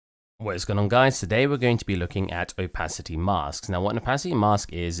What is going on, guys? Today we're going to be looking at opacity masks. Now what an opacity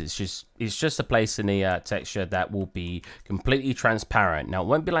mask is, it's just a place in the texture that will be completely transparent. Now it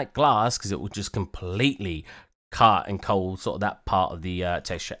won't be like glass because it will just completely cut and cull sort of that part of the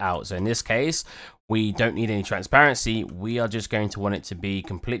texture out. So in this case, we don't need any transparency. We are just going to want it to be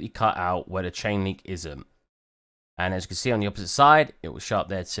completely cut out where the chain link isn't. And as you can see on the opposite side, it will show up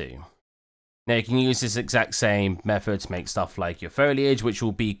there too. Now you can use this exact same method to make stuff like your foliage, which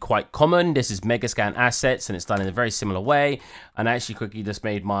will be quite common. This is Megascan Assets and it's done in a very similar way. And I actually quickly just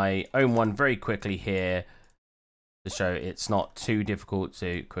made my own one very quickly here to show it's not too difficult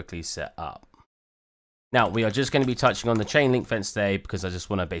to quickly set up. Now we are just going to be touching on the chain link fence today because I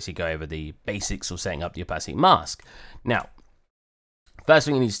just want to basically go over the basics of setting up the opacity mask. Now, first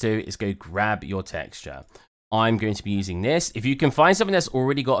thing you need to do is go grab your texture. I'm going to be using this. If you can find something that's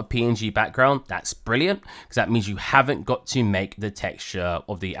already got a PNG background, that's brilliant, because that means you haven't got to make the texture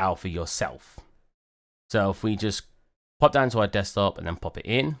of the alpha yourself. So if we just pop down to our desktop and then pop it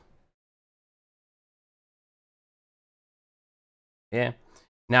in. Yeah.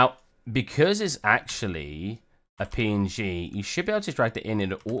 Now, because it's actually a PNG, you should be able to drag it in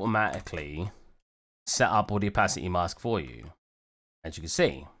and it'll automatically set up all the opacity mask for you, as you can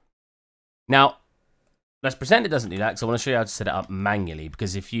see. Now, let's pretend it doesn't do that because I want to show you how to set it up manually,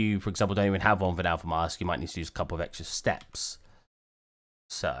 because if you, for example, don't even have one with an alpha mask, you might need to use a couple of extra steps.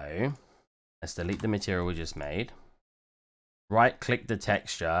 So let's delete the material we just made. Right click the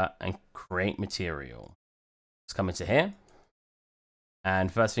texture and create material. Let's come into here.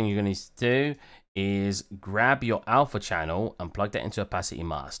 And first thing you're going to need to do is grab your alpha channel and plug that into opacity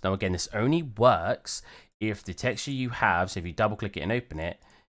mask. Now again, this only works if the texture you have, so if you double click it and open it,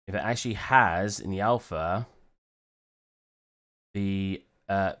 if it actually has in the alpha the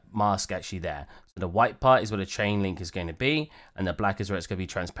mask actually there. So the white part is where the chain link is going to be, and the black is where it's going to be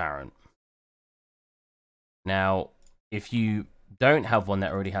transparent. Now, if you don't have one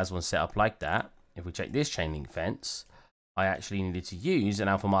that already has one set up like that, if we check this chain link fence, I actually needed to use an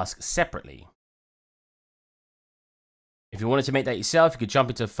alpha mask separately. If you wanted to make that yourself, you could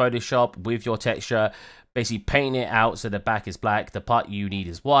jump into Photoshop with your texture, basically paint it out so the back is black, the part you need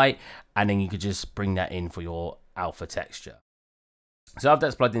is white, and then you could just bring that in for your alpha texture. So after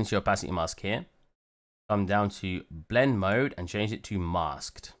that's plugged into your opacity mask here, come down to blend mode and change it to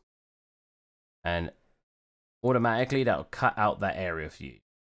masked. And automatically that will cut out that area for you.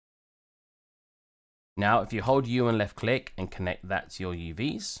 Now if you hold U and left click and connect that to your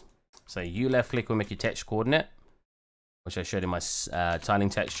UVs, so U left click will make your texture coordinate, which I showed in my tiling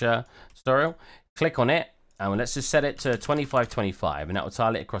texture tutorial. Click on it, and let's just set it to 2525, and that will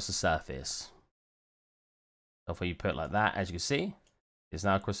tile it across the surface. So if you put it like that, as you can see, it's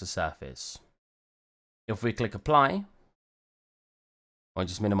now across the surface. If we click apply, I'll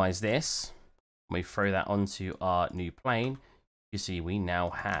just minimize this, and we throw that onto our new plane, you see we now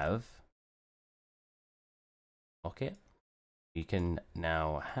have, okay, we can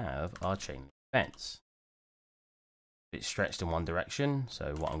now have our chain fence. It's stretched in one direction,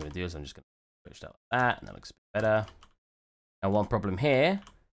 so what I'm going to do is I'm just going to stretch that like that, and that looks a bit better. Now one problem here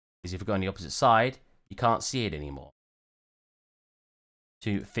is if we go on the opposite side, you can't see it anymore.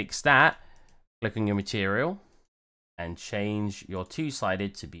 To fix that, click on your material and change your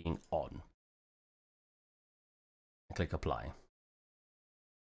two-sided to being on. And click apply.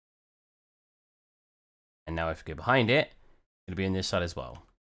 And now if we go behind it, it'll be on this side as well.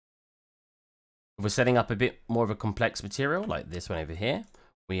 If we're setting up a bit more of a complex material like this one over here,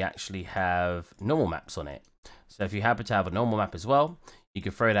 we actually have normal maps on it. So if you happen to have a normal map as well, you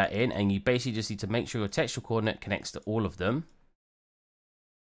can throw that in, and you basically just need to make sure your texture coordinate connects to all of them.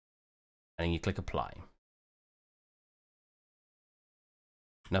 And then you click apply.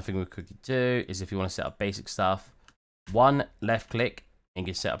 Nothing we could do is if you want to set up basic stuff, one left click and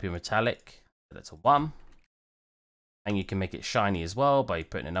you can set up your metallic. So that's a 1. And you can make it shiny as well by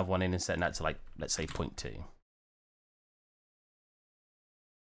putting another one in and setting that to, like, let's say 0.2.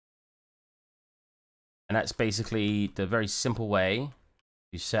 And that's basically the very simple way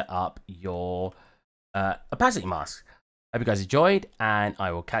to set up your opacity mask. I hope you guys enjoyed, and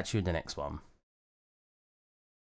I will catch you in the next one.